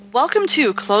Welcome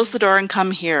to Close the Door and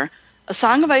Come Here, a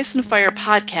Song of Ice and Fire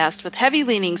podcast with heavy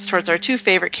leanings towards our two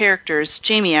favorite characters,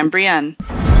 Jaime and Brienne. There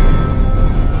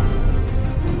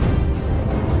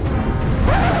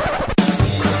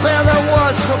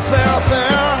was a bear,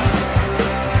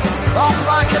 all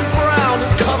black and brown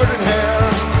and covered in hair.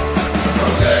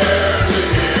 From there to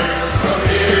here, from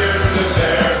here to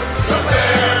there, the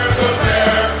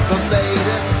bear, the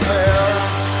maiden fair.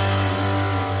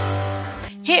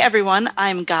 Hey everyone,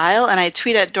 I'm Guile and I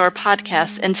tweet at Door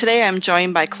Podcast, and today I'm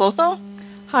joined by Clotho.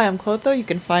 Hi, I'm Clotho. You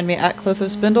can find me at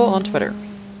ClothoSpindle on Twitter.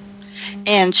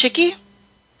 And Chicky.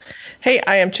 Hey,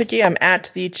 I am Chicky. I'm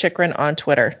at the Chikrin on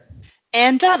Twitter.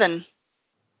 And Devin.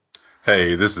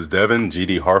 Hey, this is Devin,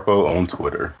 GD Harpo on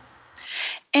Twitter.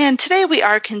 And today we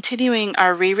are continuing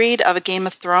our reread of A Game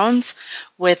of Thrones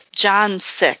with Jon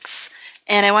 6.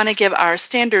 And I want to give our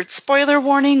standard spoiler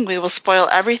warning. We will spoil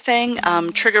everything,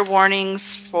 trigger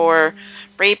warnings for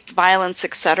rape, violence,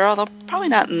 etc., although probably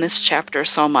not in this chapter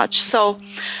so much. So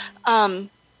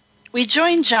we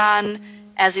join Jon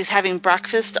as he's having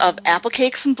breakfast of apple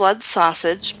cakes and blood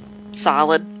sausage.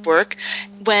 Solid work.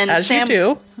 When As Sam, you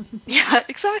do. Yeah,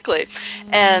 exactly.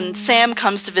 And Sam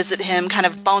comes to visit him, kind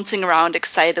of bouncing around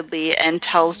excitedly, and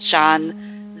tells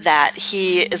Jon that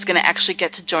he is going to actually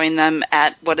get to join them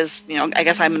at what is, I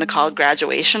guess I'm going to call it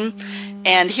graduation.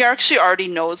 And he actually already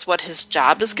knows what his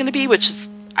job is going to be, which is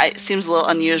seems a little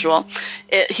unusual.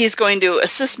 He's going to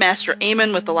assist Master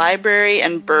Aemon with the library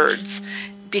and birds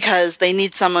because they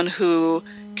need someone who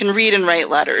can read and write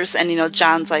letters, and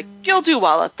Jon's like, you'll do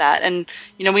well at that. And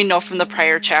we know from the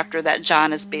prior chapter that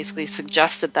Jon has basically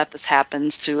suggested that this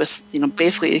happens to us,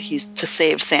 basically he's to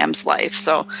save Sam's life.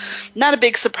 So not a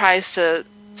big surprise to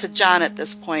Jon at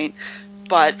this point,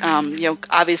 but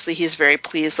obviously he's very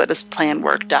pleased that his plan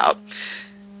worked out.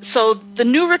 So the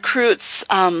new recruits,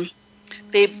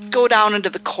 they go down into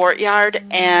the courtyard,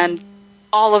 and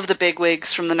all of the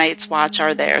bigwigs from the Night's Watch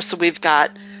are there. So we've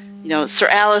got Sir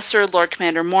Alistair, Lord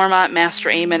Commander Mormont, Master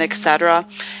Aemon, etc.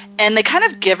 And they kind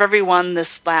of give everyone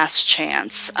this last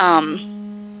chance. Lord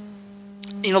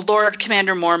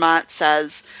Commander Mormont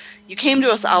says, "You came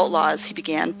to us outlaws," he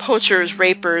began, "poachers,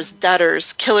 rapers,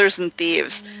 debtors, killers, and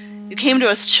thieves. You came to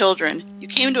us children. You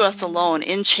came to us alone,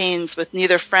 in chains, with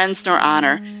neither friends nor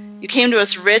honor. You came to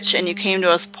us rich, and you came to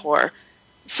us poor.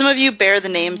 Some of you bear the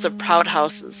names of proud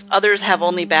houses. Others have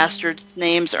only bastards'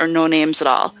 names or no names at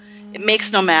all. It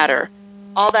makes no matter.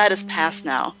 All that is past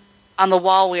now. On the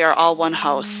wall we are all one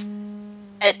house.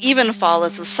 At evenfall,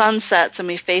 as the sun sets and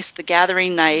we face the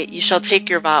gathering night, you shall take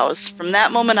your vows. From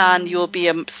that moment on, you will be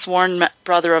a sworn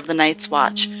brother of the Night's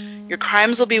Watch. Your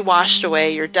crimes will be washed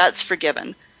away, your debts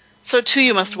forgiven. So too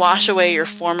you must wash away your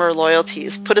former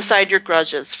loyalties, put aside your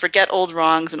grudges, forget old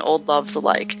wrongs and old loves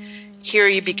alike. Here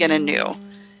you begin anew."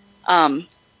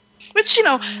 Which,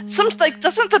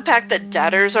 doesn't the fact that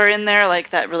debtors are in there,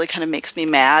 that really kind of makes me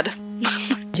mad.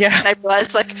 Yeah. And I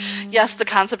realized, yes, the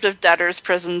concept of debtors'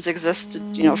 prisons existed,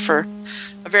 for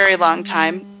a very long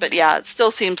time. But yeah, it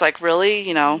still seems like really,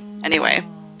 anyway.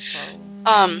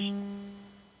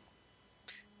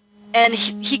 And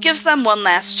he gives them one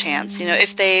last chance.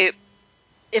 If they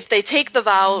take the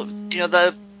vow,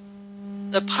 the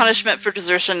punishment for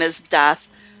desertion is death.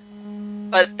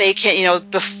 But they can't,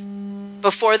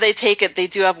 before they take it, they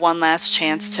do have one last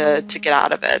chance to get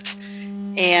out of it.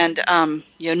 And,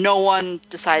 no one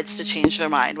decides to change their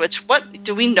mind, what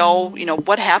do we know,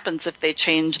 what happens if they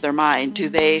change their mind? Do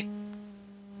they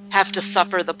have to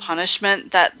suffer the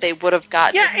punishment that they would have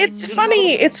gotten? Yeah, it's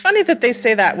funny. It's funny that they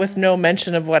say that with no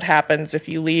mention of what happens if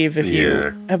you leave, if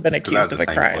you have been accused of a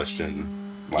crime. Question.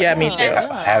 Yeah, me too.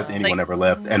 Has anyone ever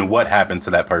left? And what happened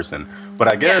to that person? But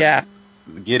I guess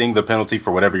getting the penalty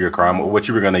for whatever your crime, or what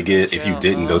you were going to get if you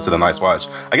didn't go to the Night's Watch,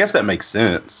 I guess that makes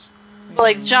sense.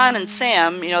 Well, Jon and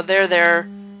Sam, they're there.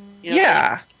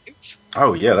 Yeah.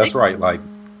 Oh, yeah, that's right.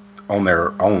 On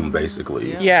their own,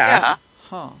 basically. Yeah.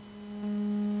 Huh.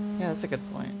 Yeah, that's a good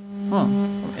point. Huh.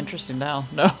 Interesting now.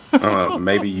 No.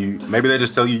 Maybe they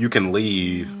just tell you can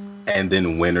leave, and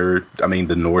then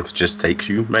the North just takes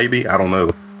you, maybe? I don't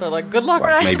know. They're good luck.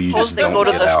 Maybe you just don't go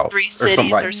to get the out. free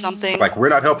cities or something. We're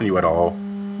not helping you at all.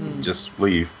 Just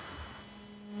leave.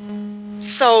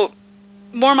 So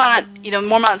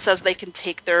Mormont says they can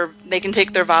take their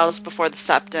vows before the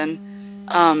Septon.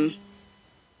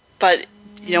 But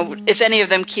if any of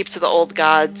them keep to the old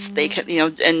gods, they can,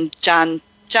 and Jon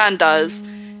does.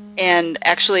 And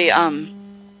actually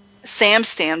Sam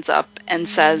stands up and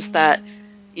says that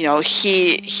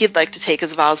he'd like to take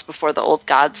his vows before the old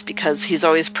gods because he's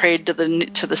always prayed to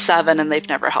the Seven and they've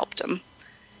never helped him.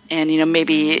 And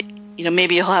maybe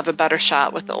he'll have a better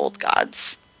shot with the old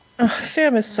gods. Oh,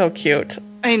 Sam is so cute.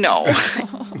 I know.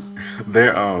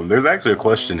 There's actually a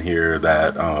question here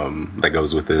that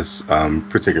goes with this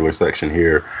particular section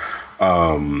here.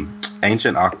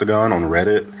 Ancient Octagon on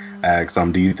Reddit asks,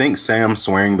 do you think Sam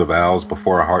swearing the vows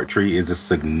before a heart tree is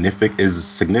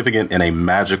significant in a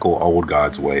magical old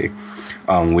gods way?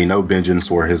 We know Benjen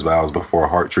swore his vows before a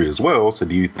heart tree as well, so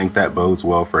do you think that bodes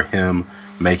well for him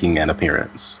making an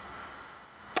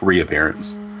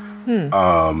reappearance?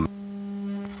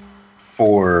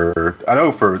 I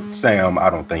know for Sam, I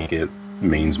don't think it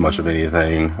means much of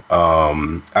anything.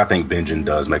 I think Benjen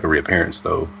does make a reappearance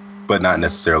though, but not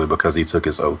necessarily because he took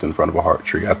his oath in front of a heart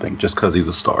tree. I think just because he's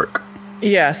a Stark.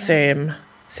 Yeah, same.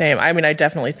 I mean, I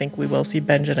definitely think we will see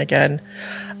Benjen again.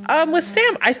 With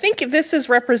Sam, I think this is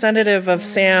representative of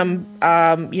Sam,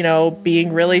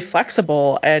 being really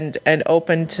flexible and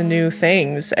open to new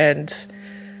things and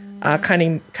kind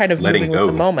of moving with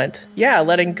the moment. Yeah,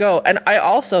 letting go. And I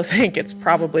also think it's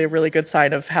probably a really good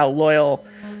sign of how loyal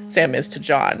Sam is to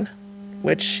Jon,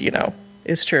 which,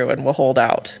 is true and will hold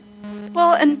out.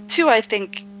 Well, and two, I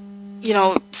think,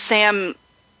 Sam,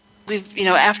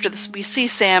 after this, we see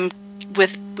him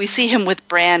with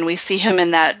Bran. We see him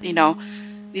in that,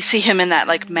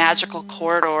 like magical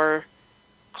corridor,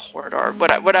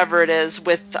 whatever it is,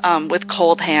 with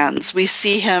cold hands. We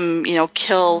see him,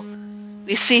 kill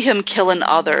an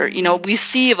other. We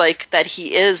see like that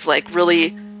he is like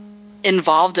really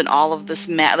involved in all of this.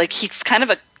 Like he's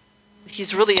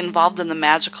really involved in the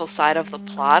magical side of the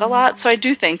plot a lot. So I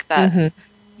do think that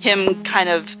him kind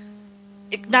of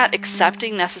not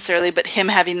accepting necessarily, but him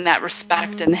having that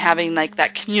respect and having like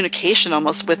that communication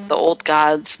almost with the old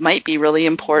gods might be really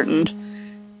important.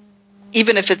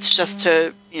 Even if it's just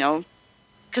to,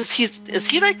 because is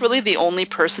he like really the only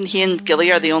person, he and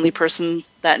Gilly are the only person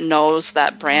that knows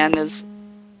that Bran is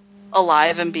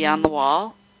alive and beyond the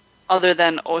wall? Other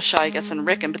than Osha, I guess, and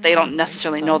Rickon, but they don't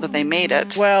necessarily know that they made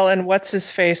it. Well, and what's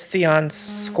his face, Theon's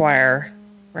squire,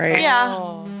 right?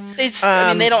 Yeah.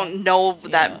 They don't know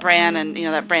that Bran and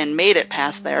that Bran made it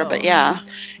past there, but yeah.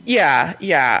 Yeah.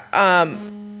 I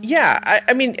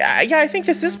think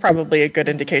this is probably a good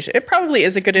indication. It probably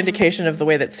is a good indication of the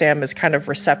way that Sam is kind of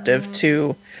receptive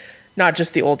to not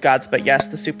just the old gods, but yes,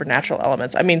 the supernatural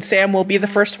elements. I mean, Sam will be the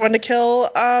first one to kill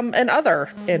an other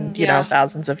in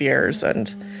thousands of years,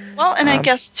 and. Well, and I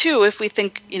guess, too, if we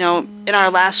think, in our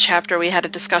last chapter, we had a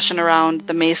discussion around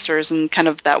the Maesters and kind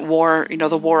of that war,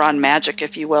 the war on magic,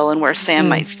 if you will, and where Sam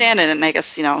might stand in it. And I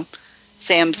guess,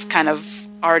 Sam's kind of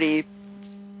already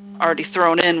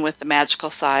thrown in with the magical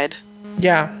side.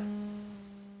 Yeah.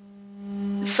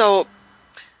 So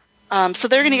they're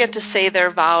going to get to say their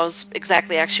vows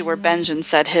exactly actually where Benjen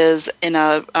said his in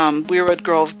a Weirwood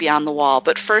Grove beyond the wall.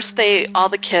 But first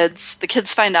the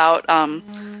kids find out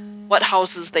what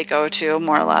houses they go to,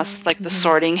 more or less, like the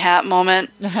Sorting Hat moment.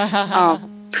 And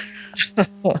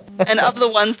of the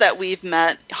ones that we've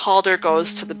met, Halder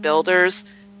goes to the Builders.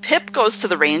 Pip goes to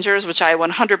the Rangers, which I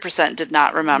 100% did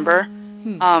not remember.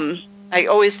 I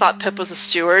always thought Pip was a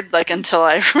steward, like until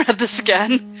I read this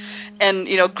again. And,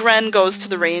 Gren goes to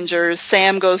the Rangers,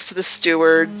 Sam goes to the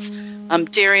Stewards,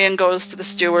 Darian goes to the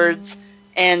Stewards,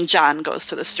 and Jon goes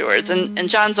to the Stewards. And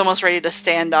Jon's almost ready to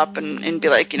stand up and be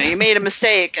like, you made a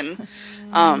mistake. And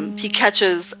he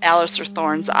catches Alliser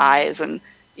Thorne's eyes, and,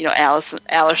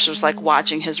 Alliser's like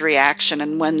watching his reaction.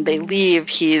 And when they leave,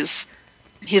 he's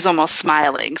almost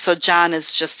smiling. So Jon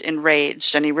is just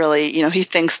enraged, and he really, he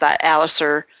thinks that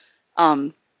Alliser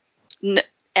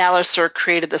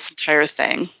created this entire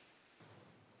thing.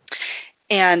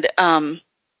 And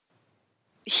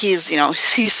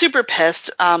he's super pissed.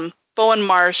 Bowen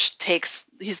Marsh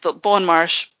Bowen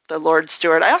Marsh, the Lord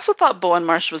Steward. I also thought Bowen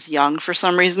Marsh was young for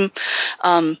some reason,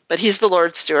 but he's the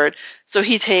Lord Steward. So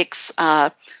he takes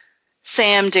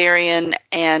Sam, Darian,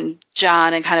 and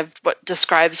Jon and kind of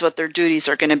describes what their duties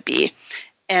are going to be.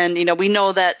 And, we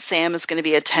know that Sam is going to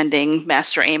be attending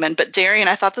Master Aemon, but Darian,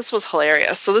 I thought this was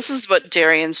hilarious. So this is what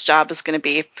Darian's job is going to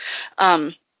be.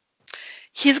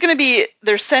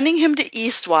 They're sending him to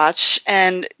Eastwatch,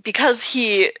 and because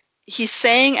he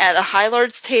sang at a High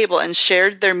Lord's table and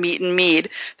shared their meat and mead,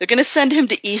 they're going to send him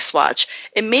to Eastwatch.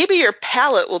 And maybe your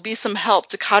palate will be some help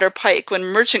to Cotter Pike when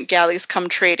merchant galleys come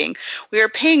trading. We are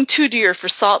paying too dear for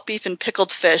salt beef and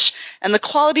pickled fish, and the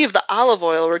quality of the olive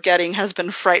oil we're getting has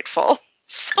been frightful.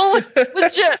 So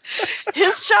legit,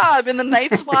 his job in the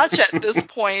Night's Watch at this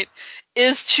point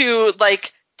is to,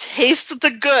 taste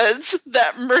the goods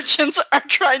that merchants are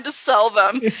trying to sell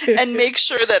them and make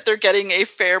sure that they're getting a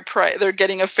fair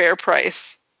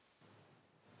price.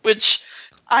 Which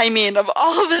I mean, of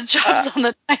all of the jobs on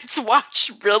the Night's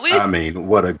Watch, really? I mean,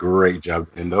 what a great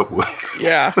job to end up with.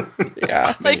 Yeah.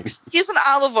 Yeah. Like, he's an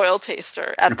olive oil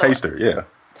taster at the Taster, yeah.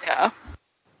 Yeah.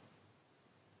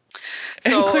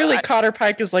 And So, clearly Cotter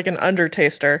Pike is like an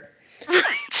undertaster.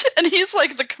 Right. And he's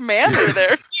like the commander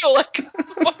there. You're like,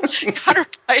 Cotter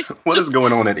Pike. What is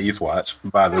going on at Eastwatch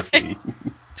by the sea?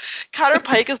 Cotter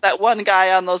Pike is that one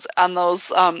guy on those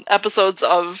episodes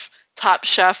of Top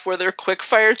Chef where their quick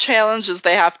fire challenge is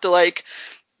they have to like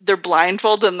they're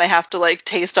blindfolded and they have to like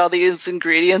taste all these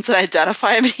ingredients and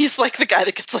identify them. And he's like the guy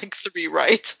that gets like 3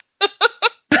 right.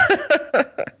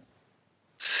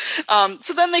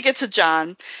 So then they get to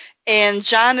Jon, and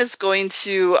Jon is going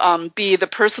to be the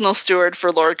personal steward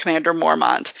for Lord Commander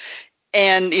Mormont.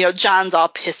 And, you know, Jon's all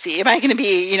pissy. Am I going to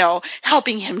be, you know,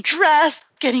 helping him dress,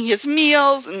 getting his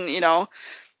meals? And, you know,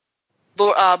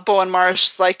 Bowen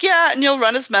Marsh's like, yeah, and you'll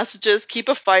run his messages, keep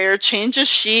a fire, change his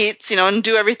sheets, you know, and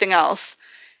do everything else.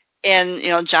 And, you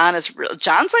know, Jon's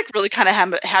like really kind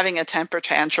of having a temper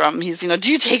tantrum. He's, you know,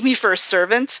 do you take me for a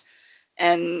servant?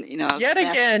 And, you know. Yet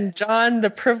again, Jon, the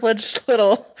privileged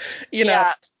little, you know,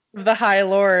 Yeah. the High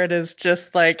Lord is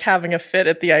just like having a fit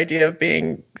at the idea of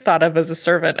being thought of as a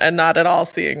servant and not at all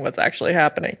seeing what's actually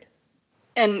happening.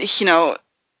 And, you know,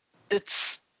 it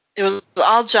was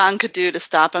all Jon could do to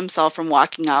stop himself from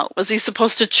walking out. Was he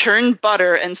supposed to churn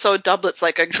butter and sew doublets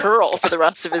like a girl for the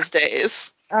rest of his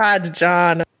days? God,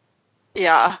 Jon.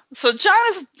 Yeah. So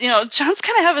Jon's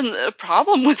kind of having a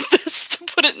problem with this, to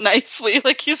put it nicely.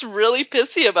 Like, he's really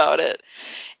pissy about it.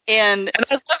 And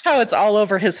I love how it's all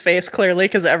over his face, clearly,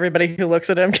 because everybody who looks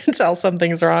at him can tell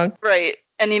something's wrong. Right.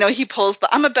 And, you know, he pulls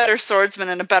I'm a better swordsman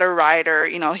and a better rider.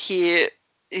 You know, he,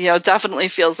 you know, definitely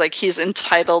feels like he's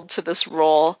entitled to this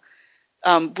role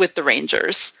with the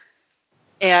Rangers.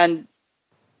 And,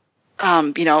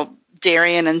 you know,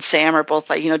 Darian and Sam are both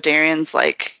like, you know, Darian's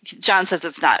like, Jon says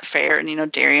it's not fair. And, you know,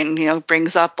 Darian, you know,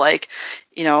 brings up like,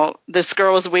 you know, this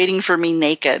girl was waiting for me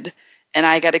naked and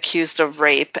I got accused of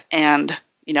rape and,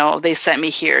 you know, they sent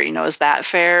me here, you know, is that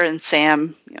fair? And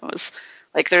Sam, you know, was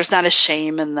like, there's not a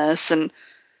shame in this. And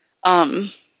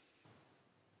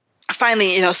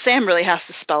finally, you know, Sam really has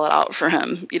to spell it out for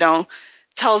him, you know,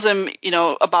 tells him, you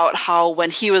know, about how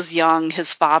when he was young,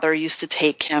 his father used to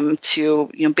take him to,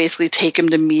 you know, basically take him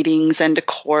to meetings and to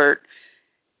court.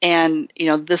 And, you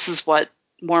know, this is what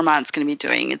Mormont's going to be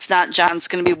doing. It's not Jon's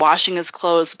going to be washing his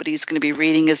clothes, but he's going to be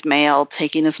reading his mail,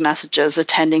 taking his messages,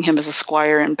 attending him as a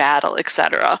squire in battle,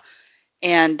 etc.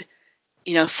 And,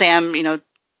 you know, Sam, you know,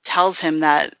 tells him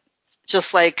that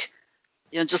just like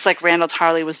Randall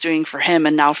Tarley was doing for him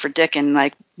and now for Dickon,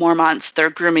 like they're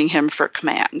grooming him for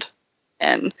command.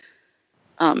 And,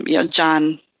 you know,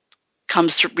 Jon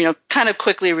comes to, you know, kind of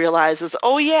quickly realizes,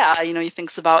 oh yeah, you know, he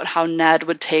thinks about how Ned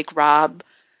would take Robb,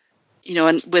 you know,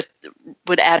 and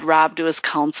would add Robb to his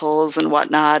councils and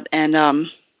whatnot. And,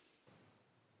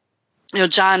 you know,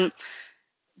 Jon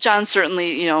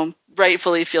certainly, you know,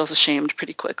 rightfully feels ashamed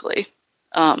pretty quickly.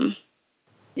 And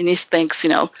he thinks, you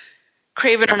know,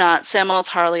 craven or not, Samwell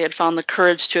Tarly had found the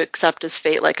courage to accept his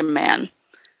fate like a man.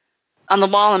 On the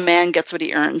wall, a man gets what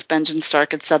he earns, Benjen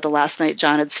Stark had said the last night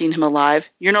Jon had seen him alive.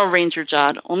 You're no ranger,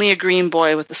 Jod, only a green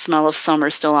boy with the smell of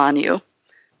summer still on you.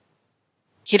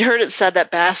 He'd heard it said that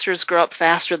bastards grow up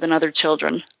faster than other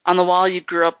children. On the wall, you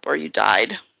grew up or you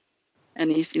died.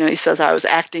 And he says, I was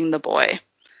acting the boy.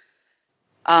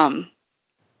 So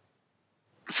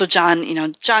Jon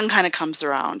kind of comes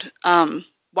around.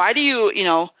 Why do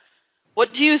you,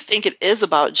 what do you think it is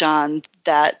about Jon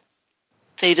that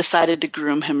they decided to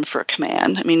groom him for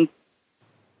command? I mean,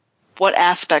 what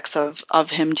aspects of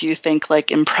him do you think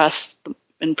like impress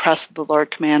the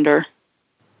Lord Commander?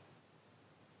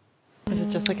 Is it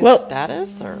just like his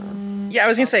status, or? Yeah, I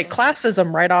was gonna say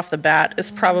classism right off the bat is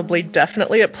probably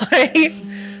definitely at play.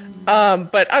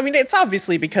 But I mean, it's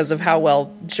obviously because of how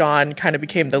well Jon kind of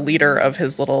became the leader of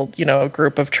his little, you know,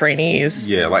 group of trainees.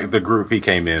 Yeah, like the group he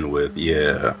came in with.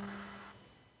 Yeah.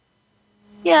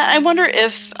 Yeah, I wonder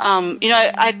if,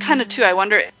 I kind of too. I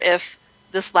wonder if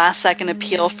this last second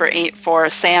appeal for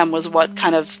Sam was what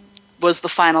kind of was the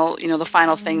final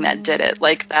thing that did it,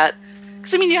 like that.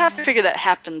 Because I mean, you have to figure that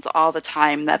happens all the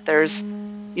time. That there's,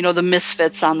 the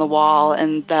misfits on the wall,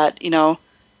 and that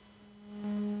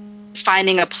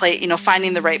finding a place,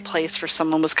 finding the right place for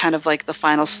someone was kind of like the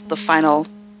final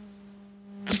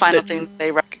thing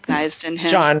they recognized in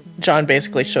him. Jon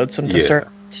basically showed some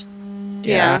discernment.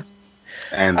 Yeah.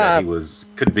 And that he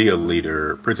could be a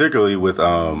leader, particularly with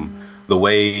the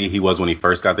way he was when he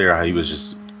first got there, how he was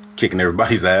just kicking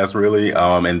everybody's ass, really.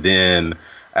 And then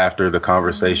after the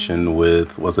conversation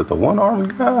with, was it the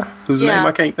one-armed guy whose name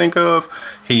I can't think of?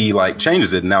 He like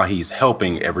changes it. And now he's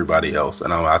helping everybody else,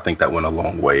 and I think that went a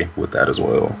long way with that as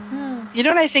well. You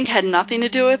know what I think had nothing to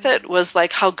do with it was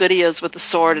like how good he is with the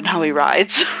sword and how he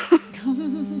rides.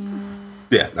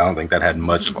 Yeah, I don't think that had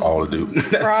much of all to do.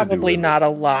 Probably not a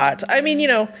lot. I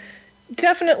mean,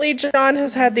 definitely Jon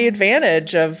has had the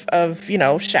advantage of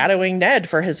shadowing Ned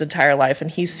for his entire life,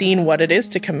 and he's seen what it is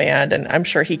to command, and I'm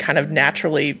sure he kind of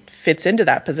naturally fits into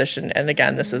that position. And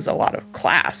again, this is a lot of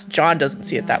class. Jon doesn't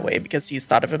see it that way because he's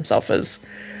thought of himself as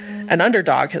an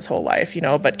underdog his whole life,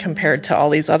 but compared to all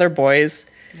these other boys,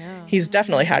 he's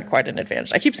definitely had quite an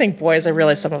advantage. I keep saying boys, I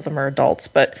realize some of them are adults,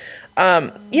 but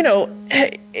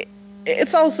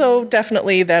it's also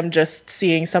definitely them just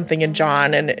seeing something in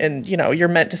Jon, and you're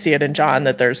meant to see it in Jon,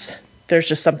 that there's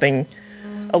just something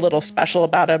a little special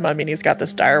about him. I mean, he's got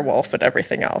this dire wolf and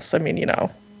everything else. I mean,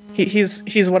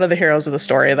 he's one of the heroes of the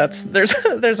story.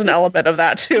 There's an element of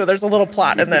that too. There's a little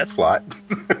plot in this. Plot.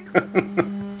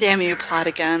 Damn you, plot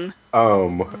again.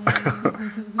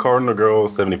 Cardinal Girl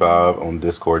 75 on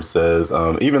Discord says,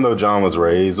 even though Jon was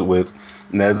raised with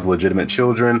Ned's legitimate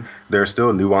children, there are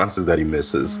still nuances that he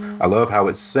misses. I love how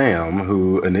it's Sam,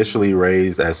 who initially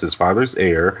raised as his father's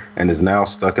heir and is now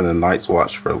stuck in the Night's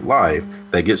Watch for life,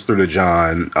 that gets through to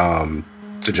Jon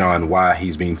why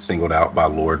he's being singled out by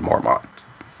Lord Mormont.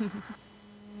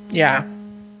 Yeah.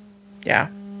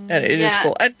 And it is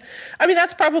cool. And I mean,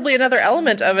 that's probably another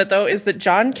element of it, though, is that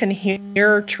Jon can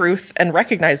hear truth and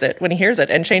recognize it when he hears it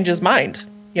and change his mind,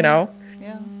 Yeah.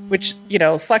 Which,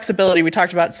 flexibility, we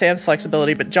talked about Sam's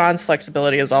flexibility, but Jon's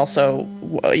flexibility is also,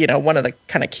 one of the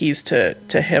kind of keys to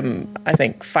him, I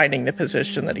think, finding the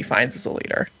position that he finds as a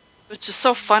leader. Which is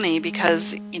so funny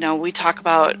because, we talk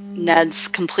about Ned's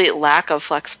complete lack of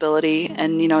flexibility,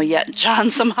 and, yet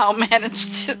Jon somehow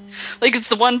managed to, like, it's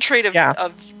the one trait of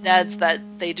Ned's that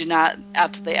they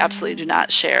absolutely do not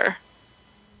share.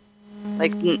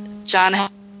 Like, Jon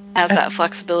has that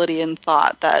flexibility in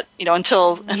thought that,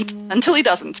 until he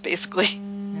doesn't, basically.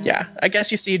 Yeah, I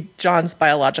guess you see Jon's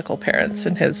biological parents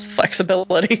and his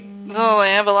flexibility. Oh,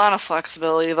 they have a lot of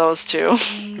flexibility, those two.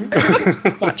 Too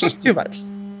much.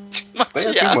 They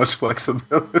have too much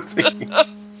flexibility.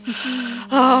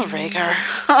 Oh,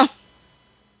 Rhaegar.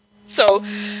 So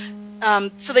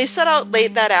they set out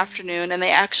late that afternoon, and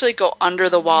they actually go under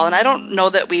the wall. And I don't know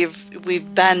that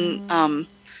we've been.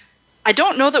 I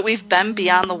don't know that we've been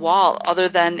beyond the wall other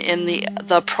than in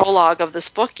the prologue of this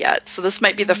book yet. So this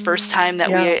might be the first time that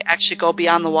we actually go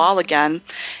beyond the wall again.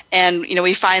 And,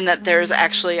 we find that there's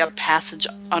actually a passage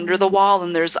under the wall,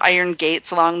 and there's iron gates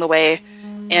along the way.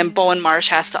 And Bowen Marsh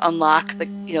has to unlock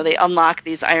they unlock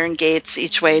these iron gates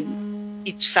each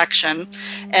section.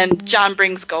 And Jon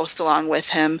brings Ghost along with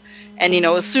him. And,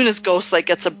 as soon as Ghost,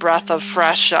 gets a breath of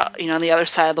fresh, on the other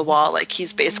side of the wall,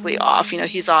 he's basically off.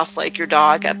 He's off like your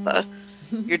dog at the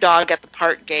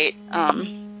park gate.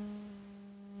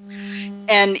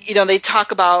 And, he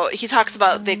talks about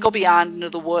they go beyond into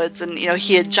the woods. And,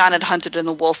 Jon had hunted in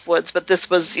the wolf woods, but this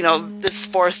was, this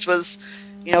forest was,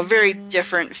 very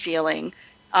different feeling.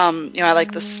 I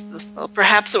like this,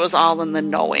 perhaps it was all in the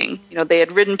knowing. They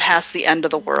had ridden past the end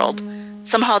of the world.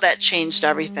 Somehow that changed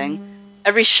everything.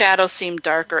 Every shadow seemed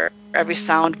darker, every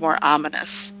sound more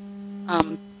ominous.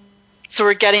 So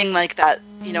we're getting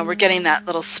we're getting that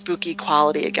little spooky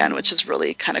quality again, which is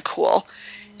really kind of cool.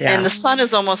 Yeah. And the sun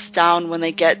is almost down when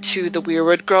they get to the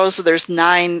weirwood grove. So there's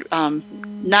 9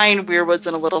 weirwoods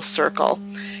in a little circle.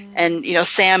 And,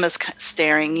 Sam is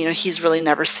staring, he's really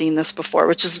never seen this before,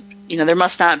 which is, there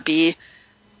must not be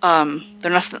a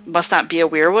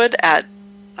weirwood at,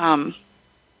 I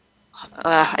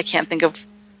can't think of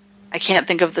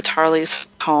the Tarleys'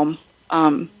 home.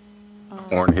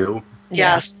 Thornhill?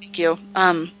 Yes, thank you.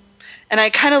 And I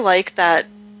kind of like that,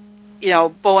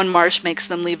 Bowen Marsh makes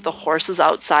them leave the horses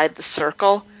outside the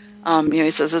circle.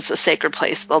 He says it's a sacred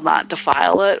place, they'll not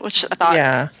defile it, which I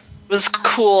thought was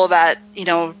cool that,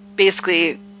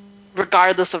 basically,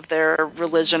 regardless of their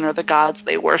religion or the gods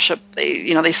they worship,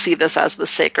 they see this as the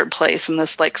sacred place and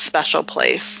this, special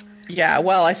place. Yeah,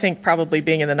 well, I think probably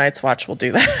being in the Night's Watch will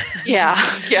do that. Yeah.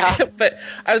 But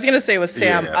I was going to say with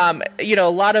Sam, a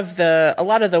lot of the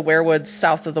weirwoods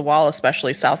south of the wall,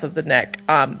 especially south of the neck,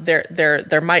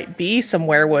 there might be some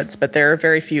weirwoods, but there are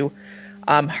very few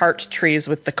heart trees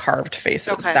with the carved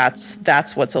faces. Okay.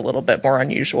 That's what's a little bit more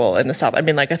unusual in the south. I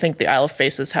mean, I think the Isle of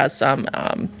Faces has some.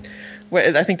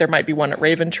 I think there might be one at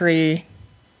Raventree,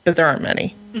 but there aren't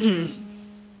many. Mm-hmm.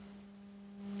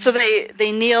 So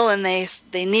they kneel and they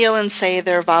kneel and say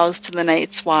their vows to the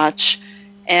Night's Watch,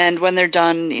 and when they're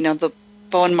done,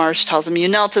 Bowen Marsh tells him, "You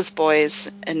knelt as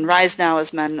boys, and rise now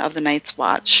as men of the Night's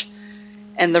Watch."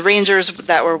 And the Rangers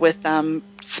that were with them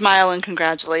smile and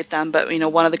congratulate them, but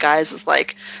one of the guys is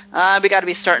like, "We got to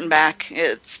be starting back.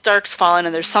 It's dark's fallen,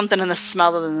 and there's something in the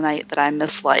smell of the night that I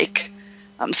mislike."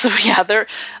 So yeah,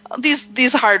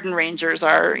 these hardened Rangers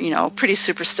are pretty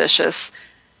superstitious,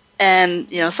 and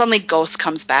suddenly Ghost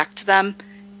comes back to them,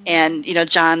 and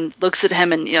John looks at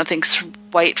him and thinks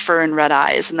white fur and red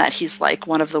eyes, and that he's like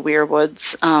one of the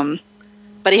Weirwoods,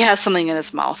 but he has something in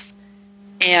his mouth,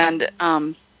 and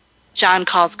John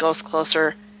calls Ghost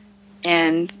closer,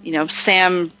 and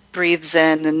Sam breathes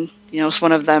in, and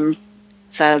one of them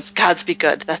says, "Gods be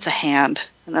good, that's a hand,"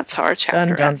 and that's how our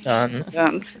chapter Dun, ends. dun,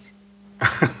 Done.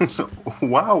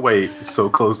 Why wait so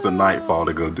close to nightfall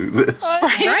to go do this?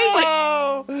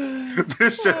 Right?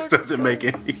 This just doesn't make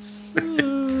any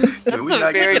sense. Can we a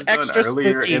not very get this done extra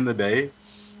earlier spooky. in the day?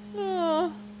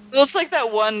 Well, it's like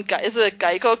that one guy. Is it a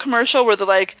Geico commercial where they're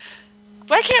like,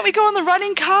 "Why can't we go in the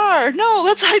running car? No,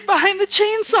 let's hide behind the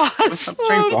chainsaws.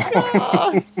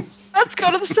 Chainsaw. Let's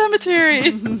go to the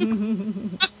cemetery."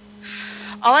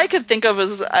 All I could think of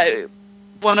was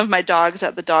one of my dogs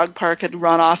at the dog park had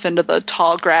run off into the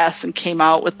tall grass and came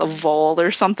out with a vole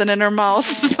or something in her mouth.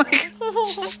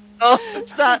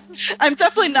 It's not. I'm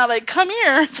definitely not like, "Come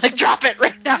here." It's like, "Drop it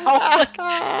right now."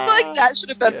 Like that should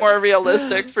have been more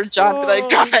realistic for John to be like,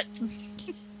 "Drop it,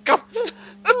 Ghost."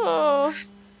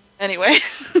 Anyway,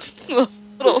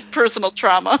 little personal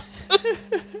trauma.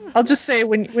 I'll just say,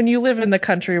 when you live in the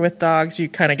country with dogs, you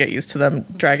kind of get used to them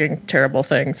dragging terrible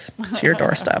things to your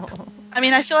doorstep. I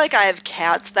mean, I feel like I have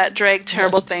cats that drag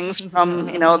terrible things from,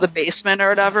 the basement or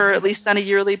whatever, at least on a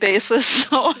yearly basis.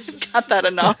 So I've got that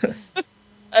enough.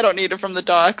 I don't need it from the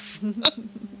dogs.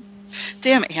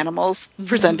 Damn animals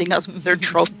presenting us with their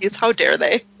trophies. How dare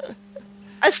they?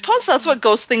 I suppose that's what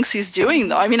Ghost thinks he's doing,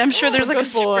 though. I mean, I'm sure there's like a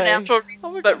supernatural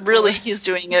reason, but really he's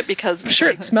doing it because... I'm sure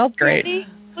it smelled great. "Daddy,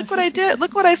 look what I did.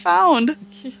 Look what I found."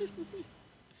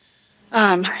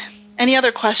 Any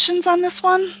other questions on this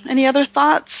one? Any other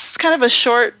thoughts? It's kind of a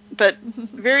short but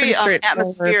very Pretty straightforward.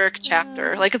 atmospheric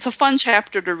chapter. Like, it's a fun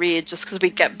chapter to read just because we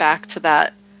get back to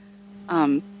that.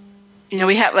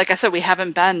 We have, like I said, we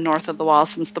haven't been north of the wall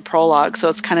since the prologue, so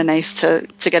it's kind of nice to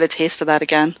get a taste of that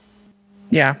again.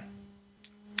 Yeah.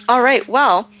 All right.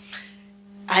 Well,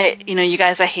 you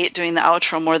guys, I hate doing the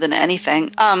outro more than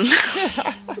anything.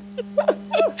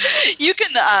 You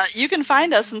can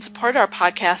find us and support our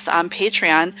podcast on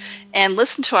Patreon and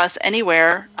listen to us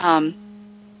anywhere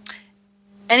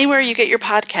you get your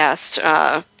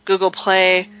podcast, Google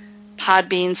Play,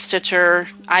 Podbean, Stitcher,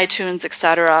 iTunes,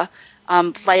 etc.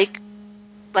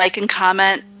 Like and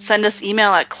comment, send us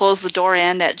email at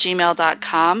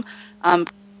closethedoorand@gmail.com.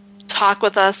 Talk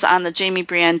with us on the Jamie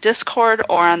Brienne Discord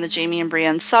or on the Jamie and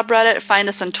Brienne subreddit. Find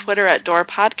us on Twitter at Door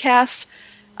Podcast,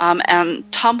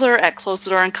 and Tumblr at Close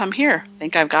the Door and Come Here. I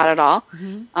think I've got it all.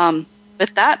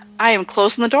 With that, I am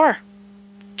closing the door.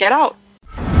 Get out.